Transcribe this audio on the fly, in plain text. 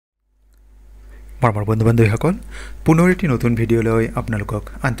মৰমৰ বন্ধু-বান্ধৱীসকল পুনৰ এটি নতুন ভিডিঅ'লৈ আপোনালোকক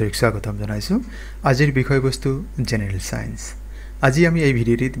আন্তৰিক স্বাগতম জনাইছো। আজিৰ বিষয়বস্তু জেনেৰেল সায়েন্স। আজি আমি এই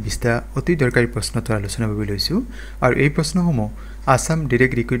ভিডিঅ'টিত 20টা অতি দৰকাৰী প্ৰশ্নৰ আলোচনা কৰিব লৈছো আৰু এই প্ৰশ্নসমূহ Assam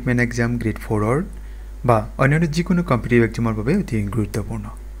direct recruitment exam grade 4 বা অন্য যিকোনো কম্পিটিটিভ এক্সামৰ বাবে অতি গুৰুত্বপূৰ্ণ।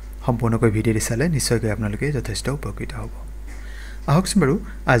 সম্পূৰ্ণকৈ ভিডিঅ'টি চালে নিশ্চয়কৈ আপোনালোকে যথেষ্ট উপকৃত হ'ব। আহকচোন বাৰু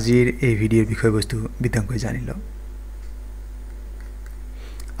আজিৰ এই ভিডিঅ'ৰ বিষয়বস্তু বিতংকৈ জানি লওঁ।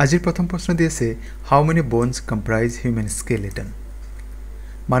 আজিৰ প্ৰথম প্ৰশ্ন দি আছে হাউ many bones comprise human skeleton?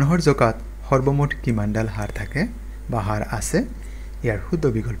 মানুহৰ জকাত সৰ্বমুঠ কিমানডাল হাড় থাকে বা হাড় আছে? ইয়াৰ শুদ্ধ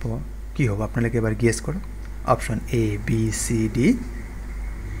বিকল্প কি হ'ব আপোনালোকে এবাৰ গেছ কৰক। Option A B C D.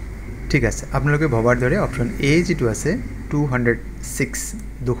 ঠিক আছে, আপোনালোকে ভবাৰ দৰে অপচন এ যেটো আছে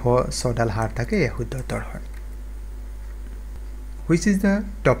 206 ডাল হাড় থাকে এই শুদ্ধ উত্তৰ হয়। Which is the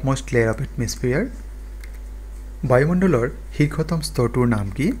topmost layer of atmosphere? বায়ুমণ্ডলৰ শীৰ্ষতম স্তৰটোৰ নাম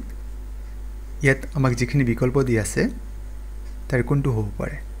কি? ইয়াত আমাক যিখিনি বিকল্প দি আছে তাৰ কোনটো হ'ব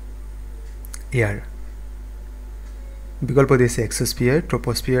পাৰে? ইয়াৰ বিকল্প দি আছে এক্সোস্ফিয়াৰ,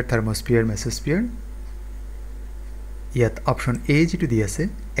 ট্ৰোপোস্ফিয়াৰ, থাৰ্মোস্ফিয়াৰ, মেসোস্ফিয়াৰ। ইয়াত অপচন এ যেটো দি আছে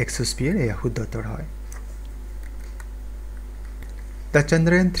এক্সোস্ফিয়াৰ এই শুদ্ধ উত্তৰ হয়। The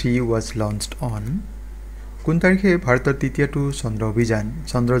Chandrayaan 3 was launched on কোন তাৰিখে ভাৰতৰ তৃতীয়টো চন্দ্ৰ অভিযান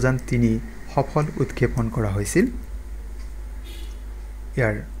চন্দ্ৰযান 3 সফল উৎক্ষেপণ কৰা হৈছিল?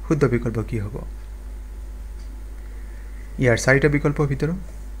 ইয়াৰ শুদ্ধ বিকল্প কি হ'ব? ইয়াৰ চাৰিটা বিকল্পৰ ভিতৰত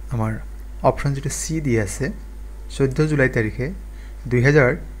আমাৰ অপচন যেটো সি দি আছে 14 জুলাই তাৰিখে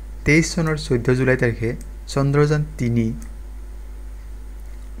 2023 চনৰ 14 জুলাই তাৰিখে চন্দ্ৰযান 3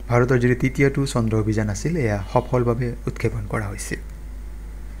 ভাৰতৰ যি তৃতীয়টো চন্দ্ৰ অভিযান আছিল এয়া সফলভাৱে উৎক্ষেপণ কৰা হৈছিল।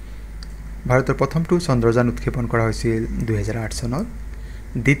 ভাৰতৰ প্ৰথমটো চন্দ্ৰযান উৎক্ষেপণ কৰা হৈছিল 2008 চনত,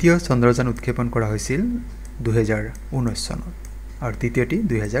 দ্বিতীয় চন্দ্ৰযান উৎক্ষেপণ কৰা হৈছিল 2019 চনত আৰু তৃতীয়টি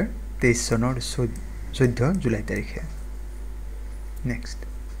 2023 চনৰ 14 জুলাই তাৰিখে। Next,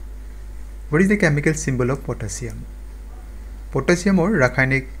 what is the chemical symbol of potassium? পটাছিয়ামৰ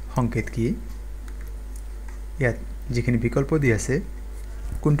ৰাসায়নিক সংকেত কি? ইয়াত যিখিনি বিকল্প দি আছে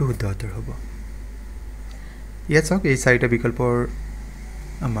কোনটো শুদ্ধ উত্তৰ হ'ব? ইয়াত চাওক এই চাৰিটা বিকল্পৰ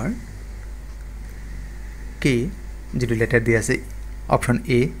আমাৰ কে যেটো লেটাৰ দি আছে অপচন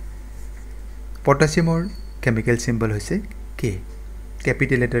এ পটাছিয়ামৰ কেমিকেল সিম্বল হৈছে কে,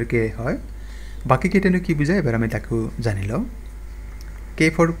 ক্যাপিটেল লেটাৰ কে হয়। বাকি কেইটানো কি বুজায় এবাৰ আমি তাকো জানি লওঁ। কে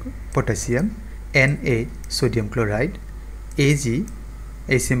for potassium, N A sodium chloride, A G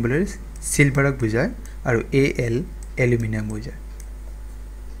এই সিম্বলৰ সিলভাৰক বুজায় আৰু এ এল এলুমিনিয়াম বুজায়।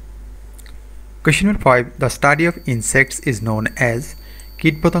 Question number 5, the study of insects is known as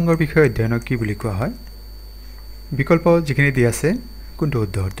কীট পতংগৰ বিষয়ে অধ্যয়নক কি বুলি কোৱা হয়? বিকল্প যিখিনি দি আছে কোনটো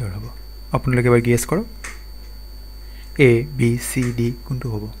শুদ্ধ উত্তৰ হ'ব আপোনালোকে এবাৰ গেছ কৰক। এ বি সি ডি কোনটো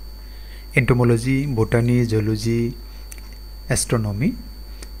হ'ব? Entomology, বটানি, zoology, এষ্ট্ৰোনমি।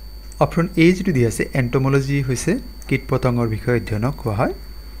 অপচন এ যেটো দি আছে এন্টোমোলজি হৈছে কীট পতংগৰ বিষয়ে অধ্যয়নক কোৱা হয়।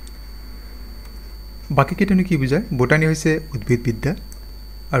 বাকি কেইটানো কি বুজায়? বটানি হৈছে উদ্ভিদবিদ্যা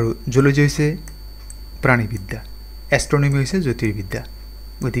আৰু জুলজি হৈছে প্ৰাণীবিদ্যা, এষ্ট্ৰোনমি হৈছে জ্যোতিৰ্বিদ্যা।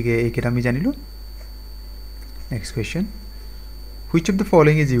 গতিকে এইকেইটা আমি জানিলোঁ। Next question, which of the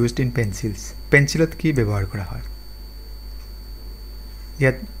following is used in pencils? পেন্সিলত কি ব্যৱহাৰ কৰা হয়?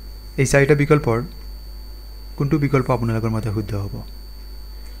 ইয়াত এই চাৰিটা বিকল্পৰ কোনটো বিকল্প আপোনালোকৰ মতে শুদ্ধ হ'ব?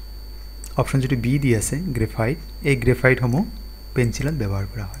 অপচন যেটো বি দি আছে গ্ৰেফাইট, এই গ্ৰেফাইটসমূহ পেন্সিলত ব্যৱহাৰ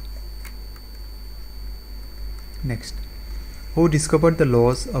কৰা হয়। Next, who discovered the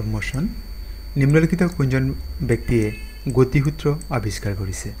laws of motion? নিম্নলিখিত কোনজন ব্যক্তিয়ে গতিসূত্ৰ আৱিষ্কাৰ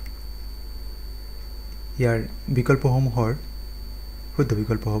কৰিছে? ইয়াৰ বিকল্পসমূহৰ শুদ্ধ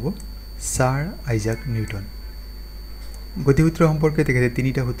বিকল্প হ'ব ছাৰ আইজাক নিউটন। গতিসূত্ৰ সম্পৰ্কে তেখেতে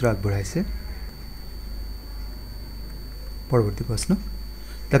 3টা সূত্ৰ আগবঢ়াইছে। পৰৱৰ্তী প্ৰশ্ন,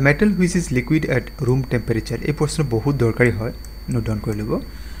 the metal which is liquid at room temperature. এই প্ৰশ্ন বহুত দৰকাৰী হয়, নোট ডাউন কৰি ল'ব।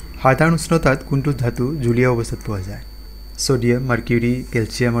 সাধাৰণ উষ্ণতাত কোনটো ধাতু জুলীয়া অৱস্থাত পোৱা যায়? সোডিয়াম, মাৰ্কিউৰি,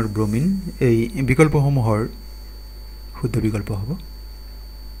 কেলছিয়াম আৰু ব্ৰোমিন। এই বিকল্পসমূহৰ শুদ্ধ বিকল্প হ'ব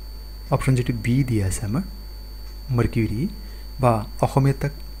অপচন যেটো বি দিয়া আছে আমাৰ মাৰ্কিউৰি বা অসমীয়াত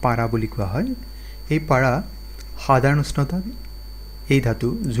তাক পাৰা বুলি কোৱা হয়। এই পাৰা সাধাৰণ উষ্ণতাত এই ধাতু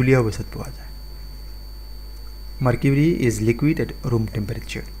জুলীয়া অৱস্থাত পোৱা যায়। Mercury is liquid at room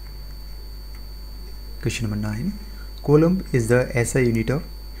temperature. Question number 9, coulomb is the SI unit of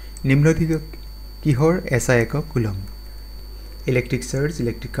নিম্নলিখিত কিহৰ SI একক coulomb? Electric charge,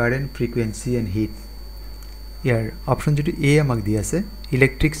 electric current, frequency and hit. Year option যেটো এ আমাক দি আছে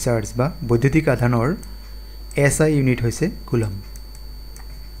ইলেক্ট্ৰিক চাৰ্জ বা বৈদ্যুতিক আধানৰ SI ইউনিট হৈছে কুলম্ব।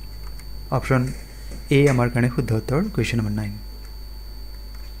 অপচন এ আমাৰ কাৰণে শুদ্ধ উত্তৰ। Question number 9,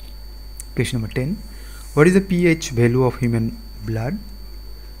 Question number 10. What is the pH value of human blood?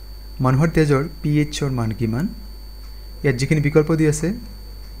 মানুহৰ তেজৰ pH ৰ মান কিমান? ইয়াত যিখিনি বিকল্প দি আছে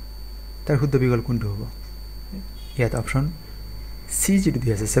তাৰ শুদ্ধ বিকল্প কোনটো হ'ব? ইয়াত অপচন সি যেটো দি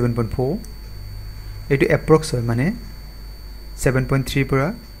আছে 7.4 এটো এপ্ৰক্স হয় মানে 7.3 পৰা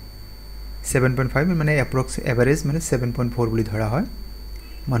 7.5 মানে এপ্ৰক্স এভাৰেজ মানে 7.4 বুলি ধৰা হয়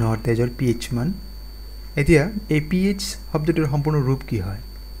মানুহৰ তেজৰ pH মান এতিয়া এই pH শব্দটোৰ সম্পূৰ্ণ ৰূপ কি হয়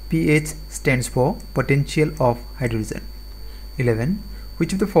pH stands for potential of hydrogen 11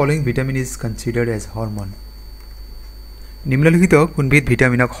 which of the following vitamin is considered as hormone নিম্নলিখিত কোনবিধ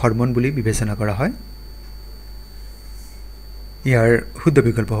ভিটামিনক হৰমন বুলি বিবেচনা কৰা হয় ইয়াৰ শুদ্ধ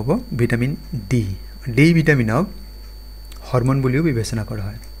বিকল্প হ'ব ভিটামিন ডি ডি ভিটামিনক হৰমন বুলিও বিবেচনা কৰা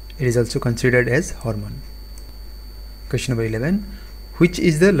হয় it is also considered as hormone question number 11 which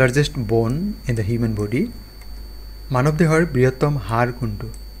is the largest bone in the human body মানৱ দেহৰ বৃহত্তম হাড় কোনটো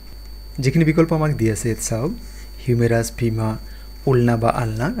যিখিনি বিকল্প আমাক দি আছে চাওক হিউমেৰাছ ফিমা উলনা বা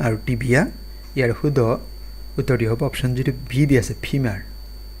আলনা আৰু টিবিয়া ইয়াৰ শুদ্ধ উত্তৰটি হ'ব অপচন যেটো ভি দি আছে ফিমাৰ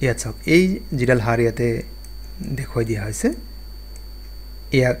ইয়াত চাওক এই জিডাল হাড় ইয়াতে দেখুৱাই দিয়া হৈছে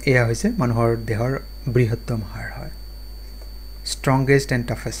এয়া হৈছে মানুহৰ দেহৰ বৃহত্তম হাড় হয় strongest and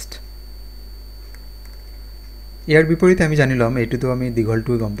toughest ইয়াৰ বিপৰীতে আমি জানিলাম এটোটো আমি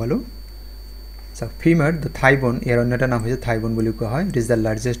দীঘলটো গম পালো so femur the thigh bone ইয়াৰ অন্যটা নাম হৈছে thigh bone বুলি কোৱা হয় it is the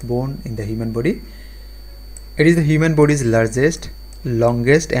largest bone in the human body it is the human body's largest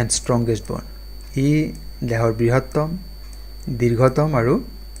longest and strongest bone ই দেহৰ বৃহত্তম দীৰ্ঘতম আৰু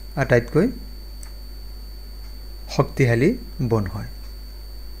আটাইতকৈ শক্তিশালী বন হয়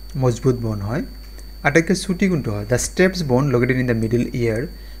মজবুত বন হয় আটাইতকৈ ছুটি কোনটো হয় the steps bone located in the middle ear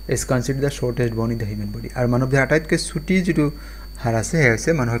is considered the shortest bone in the human body আৰু মানৱ দেহৰ আটাইতকৈ ছুটি যেটো হাড় আছে হৈছে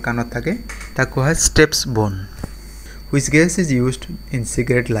মানুহৰ কাণত থাকে তাক কোৱা হয় steps bone which gas is used in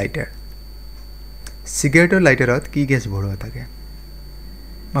cigarette lighter cigarette lighterত কি গ্যাস ভৰোৱা থাকে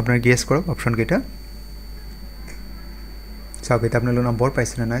আপোনাৰ গেছ কৰক অপচন কেইটা চাওক এটা আপোনালোকৰ নম্বৰ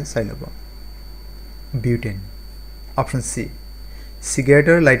পাইছে না নাই চাই ল'ব বিউটেন অপচন সি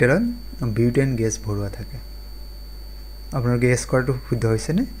cigarette lighterত বিউটেন গ্যাস ভৰোৱা থাকে আপোনাৰ গ্যাস কৰাটো শুদ্ধ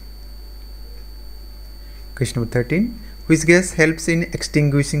হৈছে নে question number 13 which gas helps in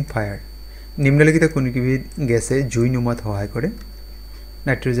extinguishing fire নিম্নলিখিত কোনবিধ গ্যাসে জুই নুমাত সহায় কৰে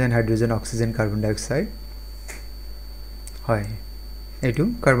নাইট্ৰজেন হাইড্ৰজেন অক্সিজেন কাৰ্বন ডাই অক্সাইড হয় এটো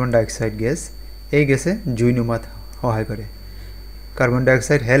কাৰ্বন ডাই অক্সাইড গ্যাস এই গ্যাসে জুই নুমাত সহায় কৰে carbon dye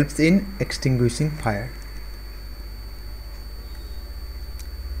oxide helps in extinguishing fire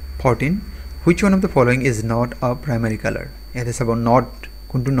 14 which one of the following is not a primary color ইয়াতে চাব not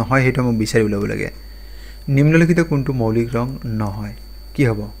কোনটো নহয় হেটো মই বিচাৰি উলাব লাগে নিম্নলিখিত কোনটো মৌলিক ৰং নহয় কি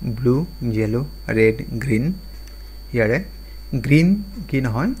হ'ব ব্লু ইয়েলো ৰেড গ্ৰীন ইয়াৰে গ্ৰীন কি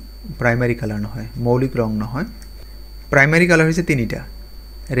নহয় প্ৰাইমাৰী কালাৰ নহয় মৌলিক ৰং নহয় প্ৰাইমাৰী কালাৰ হৈছে তিনিটা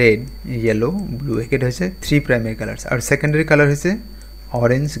ৰেড ইয়েলো ব্লু একেটা হৈছে থ্ৰী প্ৰাইমাৰী কালাৰ্স আৰু সেকেন্ডাৰী কালাৰ হৈছে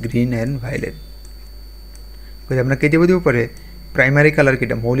অৰেঞ্জ গ্ৰীন এন্ড ভায়োলেট কই আপোনাৰ কেতিয়া দিব পাৰে প্ৰাইমাৰী কালাৰ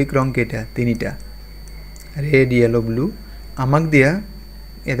কেটা মৌলিক ৰং কেটা তিনিটা ৰেড ইয়েলো ব্লু আমাক দিয়া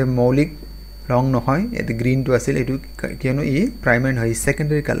এতে মৌলিক ৰং নহয় এতে গ্ৰীন টু আছিল এটো কিয়নো ই প্ৰাইমাৰী নহয়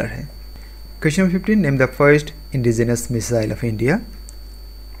সেকেন্ডাৰী কালাৰ হে question 15 name the first indigenous missile of india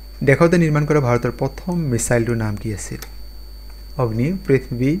দেখতে নিৰ্মাণ কৰা ভাৰতৰ প্ৰথম মিসাইলটোৰ নাম কি আছিল অগ্নি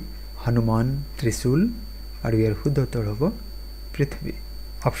পৃথিৱী হনুমান ত্ৰিশূল আৰু ইয়াৰ শুদ্ধ উত্তৰ হ'ব পৃথিৱী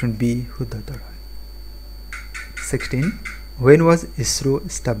অপচন বি শুদ্ধ উত্তৰ হয় 16 when was isro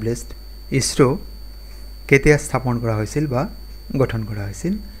established isro কেতিয়া স্থাপন কৰা হৈছিল বা গঠন কৰা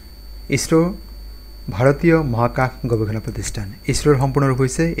হৈছিল ইসৰো ভাৰতীয় মহাকাশ গবেষণা প্ৰতিষ্ঠান ইসৰোৰ সম্পূৰ্ণ ৰূপ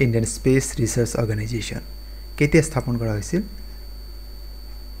হইছে ইন্ডিয়ান স্পেস ৰিসাৰ্চ অৰ্গানাইজেশন কেতিয়া স্থাপন কৰা হৈছিল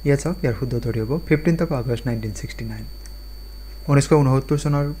ইয়া চাওক ইয়াৰ শুদ্ধ উত্তৰ হ'ব 15th of August 1969 1969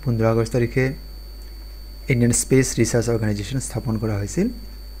 চনৰ 15 আগষ্ট তাৰিখে ইন্ডিয়ান স্পেস ৰিসাৰ্চ অৰ্গানাইজেশন স্থাপন কৰা হৈছিল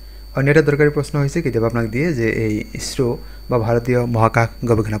অন্যটা দৰকাৰী প্ৰশ্ন হৈছে কেতিয়াবা আপোনাক দিয়ে যে এই ইসৰো বা ভাৰতীয় মহাকাশ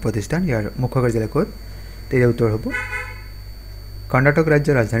গবেষণা প্ৰতিষ্ঠান ইয়াৰ মুখ্য কাৰ্যালয় ক'ত তেতিয়াৰ উত্তৰ হ'ব কৰ্ণাটক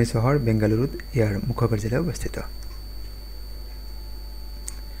ৰাজ্যৰ ৰাজধানী চহৰ বেংগালুৰুত ইয়াৰ মুখ্য কাৰ্যালয় অৱস্থিত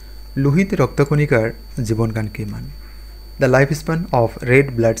লোহিত ৰক্তকণিকাৰ জীৱনকাল কিমান The lifespan of red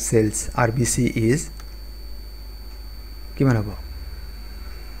blood cells RBC is কিমান হ'ব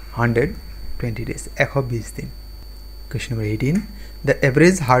 120 days 120 দিন question number 18 The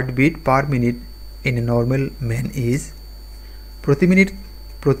average heartbeat per minute in a normal man is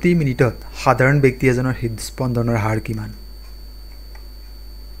প্ৰতি মিনিটত সাধাৰণ ব্যক্তি এজনৰ হৃদস্পন্দনৰ হাৰ কিমান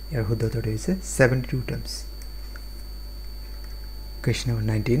ইয়াৰ শুদ্ধ উত্তৰ হৈছে 72 times question number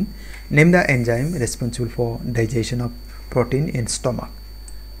 19 name the enzyme responsible for digestion of protein in stomach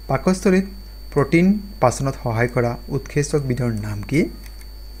পাকস্থলীত protein পাচনত সহায় কৰা উৎসেচকবিধৰ নাম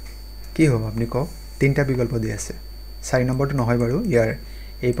কি হ'ব আপুনি কওক তিনিটা বিকল্প দি আছে 4 নম্বৰটো নহয় বাৰু ইয়াৰ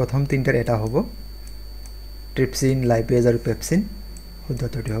এই প্ৰথম তিনিটাৰ এটা হ'ব ট্ৰিপচিন লাইপেজ আৰু পেপচিন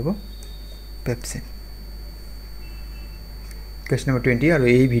শুদ্ধটোটি হ'ব পেপচিন Question number 20 আৰু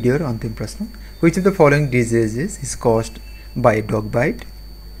এই ভিডিওৰ অন্তিম প্ৰশ্ন Which of the following diseases is caused by dog bite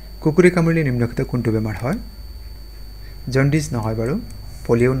কুকুৰে কামুৰিলে নিম্নলিখিত কোনটো বেমাৰ হয় জন্ডিস নহয় বাৰু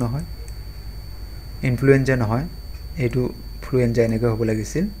পলিও নহয় ইনফ্লুয়েঞ্জা নহয় এইটো ফ্লুয়েঞ্জা এনেকৈ হ'ব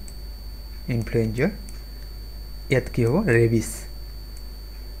লাগিছিল ইনফ্লুয়েঞ্জা ইয়াত কি হ'ব ৰেবিস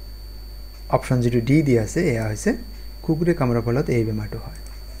অপচন যেটো ডি দি আছে এয়া হৈছে কুকুৰে কামুৰাৰ ফলত এই বেমাৰটো হয়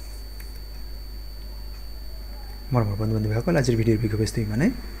মৰমৰ বন্ধু-বান্ধৱীসকল আজিৰ ভিডিওৰ বিষয়বস্তু ইমানে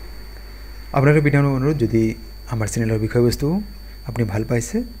আপোনালোকৰ ভিডিওৰ অনুৰোধ যদি আমাৰ চেনেলৰ বিষয়বস্তু আপুনি ভাল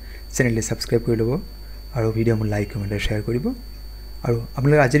পাইছে চেনেলটো সাবস্ক্ৰাইব কৰি ল'ব আৰু ভিডিওটো লাইক কমেন্ট আৰু শেয়াৰ কৰিব আৰু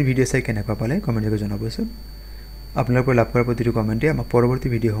আপোনালোকে আজিৰ ভিডিও চাই কেনেকুৱা পালে কমেন্ট কৰি জনাবচোন আপোনালোকৰ পৰা লাভ কৰা প্ৰতিটো কমেন্টে আমাৰ পৰৱৰ্তী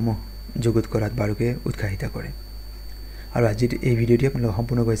ভিডিওসমূহ যুগুত কৰাত বাৰুকে উৎসাহিত কৰে আৰু আজিৰ এই ভিডিওটি আপোনালোকে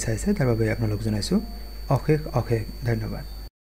সম্পূৰ্ণকৈ চাইছে তাৰ বাবে আপোনালোক জনাইছো অশেষ ধন্যবাদ